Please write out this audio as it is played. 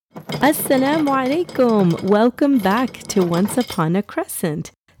Assalamu alaikum. Welcome back to Once Upon a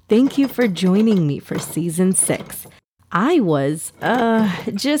Crescent. Thank you for joining me for season 6. I was,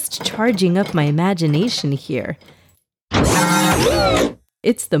 just charging up my imagination here.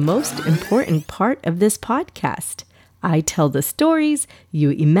 It's the most important part of this podcast. I tell the stories, you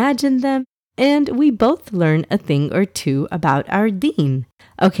imagine them, and we both learn a thing or two about our deen.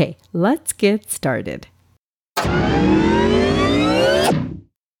 Okay, let's get started.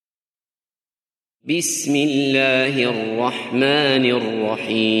 بسم الله الرحمن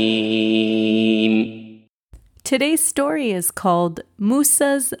الرحيم. Today's story is called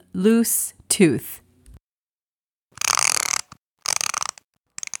Musa's Loose Tooth.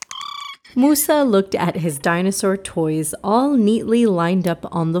 Musa looked at his dinosaur toys all neatly lined up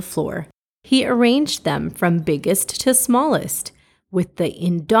on the floor. He arranged them from biggest to smallest, with the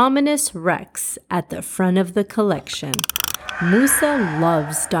Indominus Rex at the front of the collection. Musa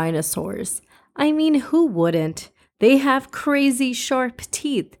loves dinosaurs. I mean, who wouldn't? They have crazy sharp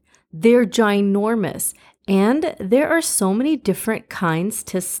teeth. They're ginormous. And there are so many different kinds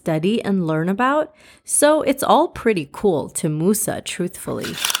to study and learn about. So it's all pretty cool to Musa,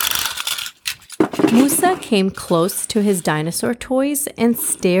 truthfully. Musa came close to his dinosaur toys and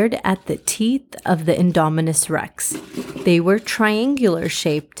stared at the teeth of the Indominus Rex. They were triangular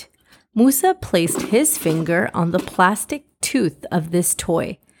shaped. Musa placed his finger on the plastic tooth of this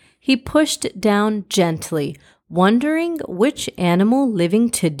toy. He pushed down gently, wondering which animal living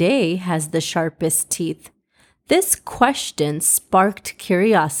today has the sharpest teeth. This question sparked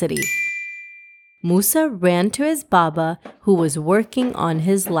curiosity. Musa ran to his Baba, who was working on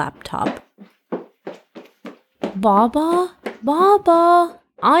his laptop. Baba,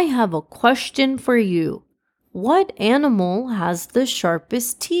 I have a question for you. What animal has the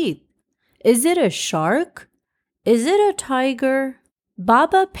sharpest teeth? Is it a shark? Is it a tiger?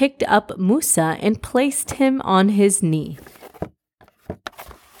 Baba picked up Musa and placed him on his knee.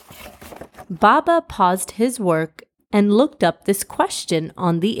 Baba paused his work and looked up this question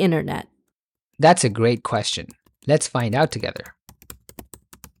on the internet. That's a great question. Let's find out together.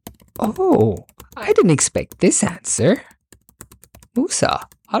 Oh, I didn't expect this answer. Musa,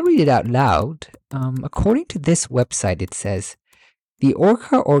 I'll read it out loud. According to this website, it says, the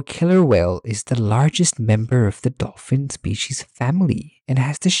orca or killer whale is the largest member of the dolphin species family and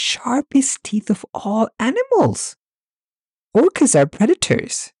has the sharpest teeth of all animals. Orcas are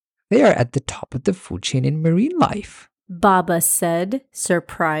predators. They are at the top of the food chain in marine life, Baba said,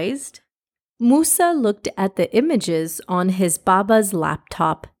 surprised. Musa looked at the images on his Baba's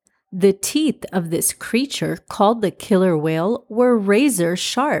laptop. The teeth of this creature called the killer whale were razor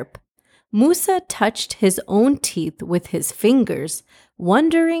sharp. Musa touched his own teeth with his fingers,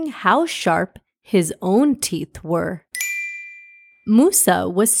 wondering how sharp his own teeth were. Musa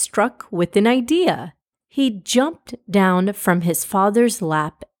was struck with an idea. He jumped down from his father's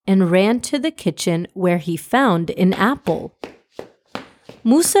lap and ran to the kitchen where he found an apple.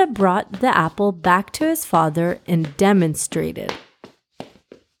 Musa brought the apple back to his father and demonstrated.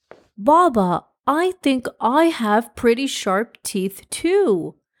 Baba, I think I have pretty sharp teeth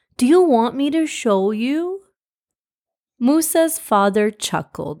too. Do you want me to show you? Musa's father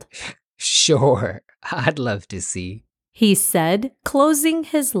chuckled. Sure, I'd love to see, he said, closing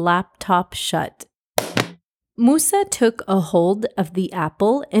his laptop shut. Musa took a hold of the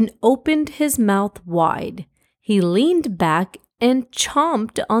apple and opened his mouth wide. He leaned back and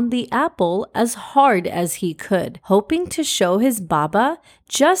chomped on the apple as hard as he could, hoping to show his Baba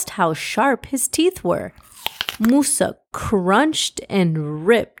just how sharp his teeth were. Musa crunched and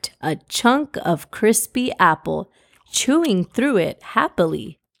ripped a chunk of crispy apple, chewing through it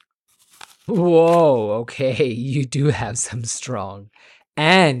happily. Whoa, okay, you do have some strong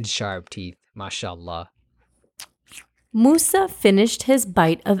and sharp teeth, mashallah. Musa finished his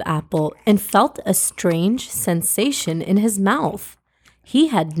bite of apple and felt a strange sensation in his mouth. He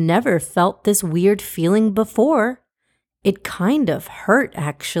had never felt this weird feeling before. It kind of hurt,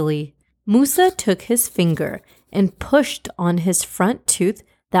 actually. Musa took his finger and pushed on his front tooth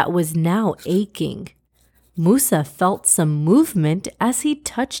that was now aching. Musa felt some movement as he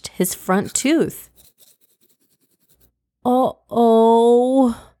touched his front tooth.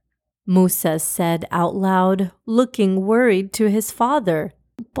 Uh-oh, Musa said out loud, looking worried to his father.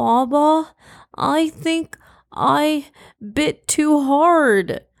 Baba, I think I bit too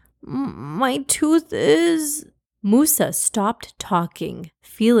hard. My tooth is... Musa stopped talking,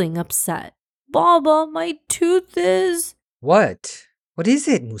 feeling upset. Baba, my tooth is... What? What is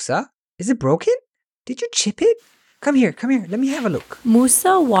it, Musa? Is it broken? Did you chip it? Come here. Let me have a look.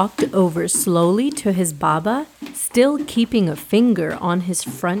 Musa walked over slowly to his Baba, still keeping a finger on his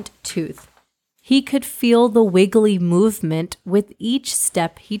front tooth. He could feel the wiggly movement with each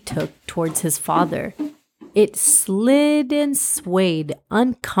step he took towards his father. It slid and swayed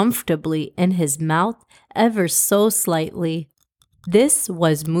uncomfortably in his mouth ever so slightly. This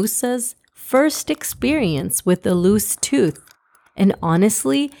was Musa's first experience with a loose tooth, and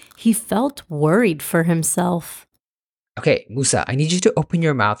honestly, he felt worried for himself. Okay, Musa, I need you to open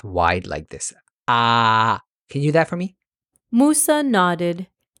your mouth wide like this. Ah, can you do that for me? Musa nodded.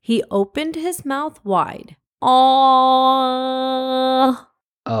 He opened his mouth wide. Aww.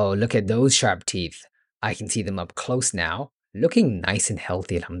 Oh, look at those sharp teeth. I can see them up close now. Looking nice and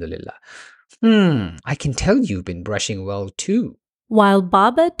healthy, alhamdulillah. I can tell you've been brushing well too. While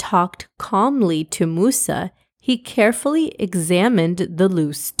Baba talked calmly to Musa, he carefully examined the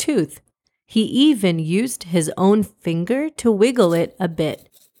loose tooth. He even used his own finger to wiggle it a bit.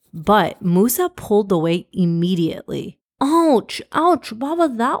 But Musa pulled away immediately. Ouch, Baba,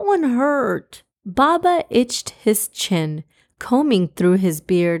 that one hurt. Baba itched his chin, combing through his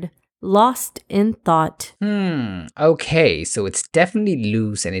beard, lost in thought. Okay, so it's definitely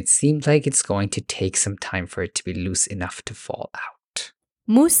loose and it seems like it's going to take some time for it to be loose enough to fall out.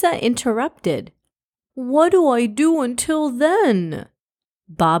 Musa interrupted. What do I do until then?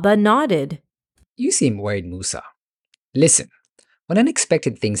 Baba nodded. You seem worried, Musa. Listen, when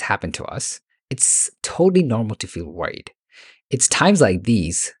unexpected things happen to us, it's totally normal to feel worried. It's times like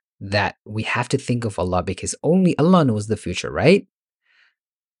these that we have to think of Allah because only Allah knows the future, right?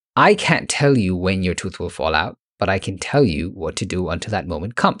 I can't tell you when your tooth will fall out, but I can tell you what to do until that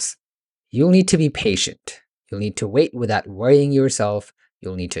moment comes. You'll need to be patient. You'll need to wait without worrying yourself.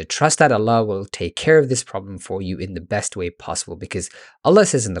 You'll need to trust that Allah will take care of this problem for you in the best way possible because Allah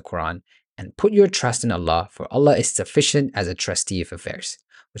says in the Quran, and put your trust in Allah, for Allah is sufficient as a trustee of affairs,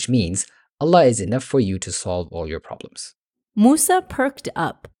 which means Allah is enough for you to solve all your problems. Musa perked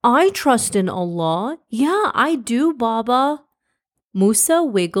up. I trust in Allah. Yeah, I do, Baba. Musa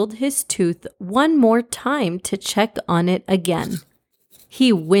wiggled his tooth one more time to check on it again.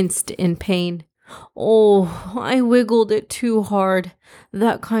 He winced in pain. Oh, I wiggled it too hard.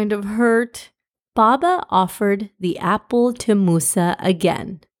 That kind of hurt. Baba offered the apple to Musa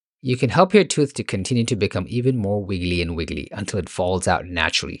again. You can help your tooth to continue to become even more wiggly and wiggly until it falls out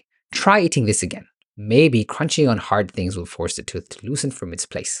naturally. Try eating this again. Maybe crunching on hard things will force the tooth to loosen from its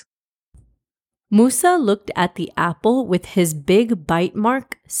place. Musa looked at the apple with his big bite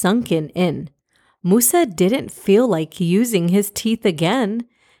mark sunken in. Musa didn't feel like using his teeth again.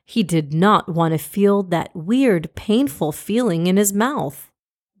 He did not want to feel that weird, painful feeling in his mouth.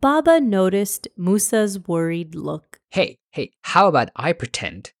 Baba noticed Musa's worried look. Hey, how about I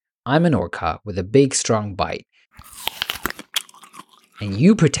pretend I'm an orca with a big, strong bite, and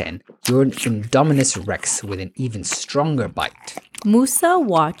you pretend you're an Indominus Rex with an even stronger bite. Musa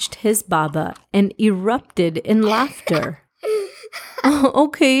watched his Baba and erupted in laughter.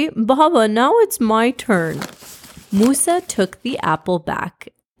 Okay, Baba, now it's my turn. Musa took the apple back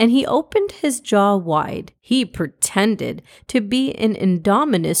and he opened his jaw wide. He pretended to be an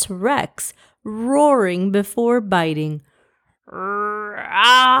Indominus Rex, roaring before biting.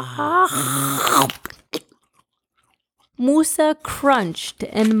 Musa crunched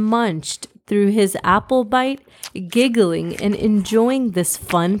and munched through his apple bite, giggling and enjoying this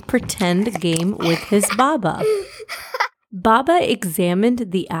fun pretend game with his Baba. Baba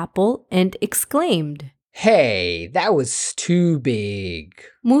examined the apple and exclaimed, Hey, that was too big.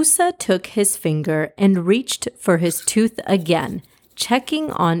 Musa took his finger and reached for his tooth again,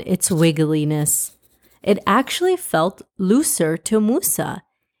 checking on its wiggliness. It actually felt looser to Musa.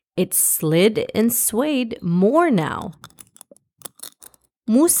 It slid and swayed more now.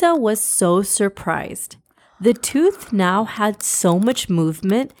 Musa was so surprised. The tooth now had so much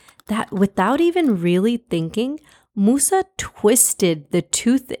movement that without even really thinking, Musa twisted the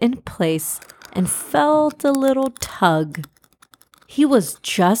tooth in place and felt a little tug. He was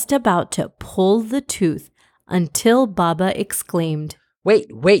just about to pull the tooth until Baba exclaimed,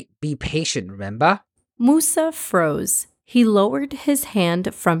 Wait, be patient, remember? Musa froze. He lowered his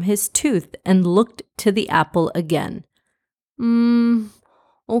hand from his tooth and looked to the apple again.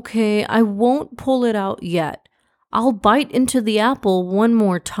 Okay, I won't pull it out yet. I'll bite into the apple one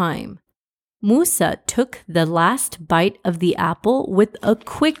more time. Musa took the last bite of the apple with a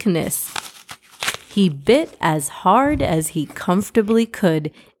quickness. He bit as hard as he comfortably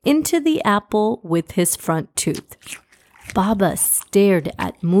could into the apple with his front tooth. Baba stared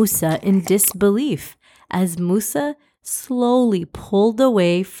at Musa in disbelief as Musa slowly pulled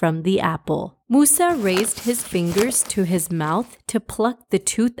away from the apple. Musa raised his fingers to his mouth to pluck the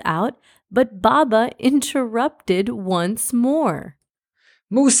tooth out, but Baba interrupted once more.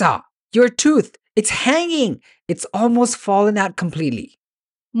 Musa, your tooth, it's hanging. It's almost fallen out completely.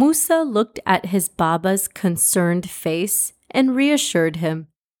 Musa looked at his Baba's concerned face and reassured him.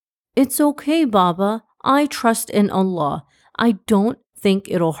 It's okay, Baba. I trust in Allah. I don't think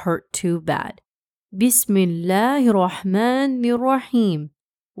it'll hurt too bad. Bismillahirrahmanirrahim.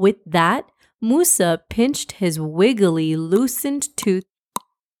 With that, Musa pinched his wiggly, loosened tooth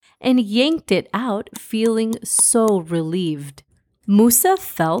and yanked it out, feeling so relieved. Musa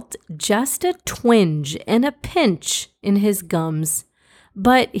felt just a twinge and a pinch in his gums,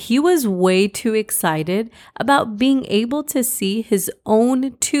 but he was way too excited about being able to see his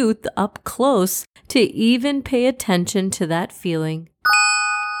own tooth up close to even pay attention to that feeling.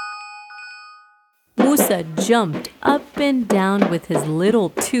 Musa jumped up and down with his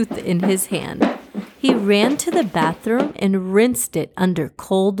little tooth in his hand. He ran to the bathroom and rinsed it under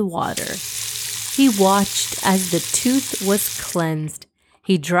cold water. He watched as the tooth was cleansed.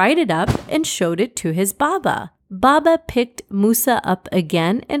 He dried it up and showed it to his Baba. Baba picked Musa up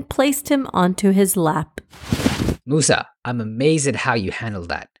again and placed him onto his lap. Musa, I'm amazed at how you handled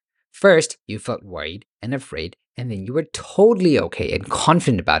that. First, you felt worried and afraid, and then you were totally okay and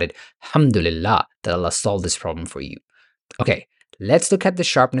confident about it. Alhamdulillah that Allah solved this problem for you. Okay, let's look at the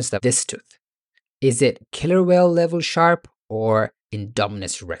sharpness of this tooth. Is it killer whale level sharp or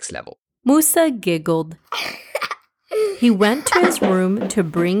Indominus Rex level? Musa giggled. He went to his room to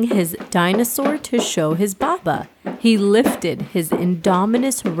bring his dinosaur to show his Baba. He lifted his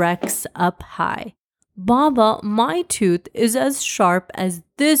Indominus Rex up high. Baba, my tooth is as sharp as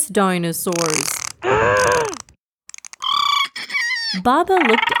this dinosaur's. Baba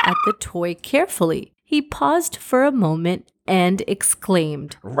looked at the toy carefully. He paused for a moment and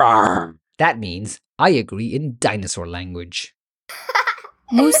exclaimed, Rawr! That means I agree in dinosaur language.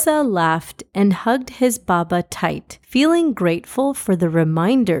 Musa laughed and hugged his Baba tight, feeling grateful for the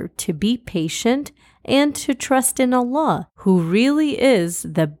reminder to be patient and to trust in Allah, who really is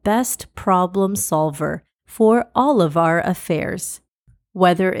the best problem solver for all of our affairs.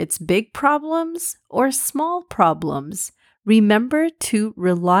 Whether it's big problems or small problems, remember to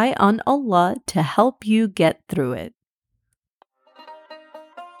rely on Allah to help you get through it.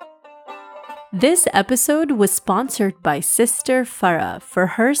 This episode was sponsored by Sister Farah for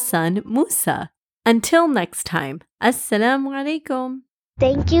her son Musa. Until next time, Assalamu alaikum.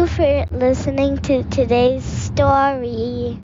 Thank you for listening to today's story.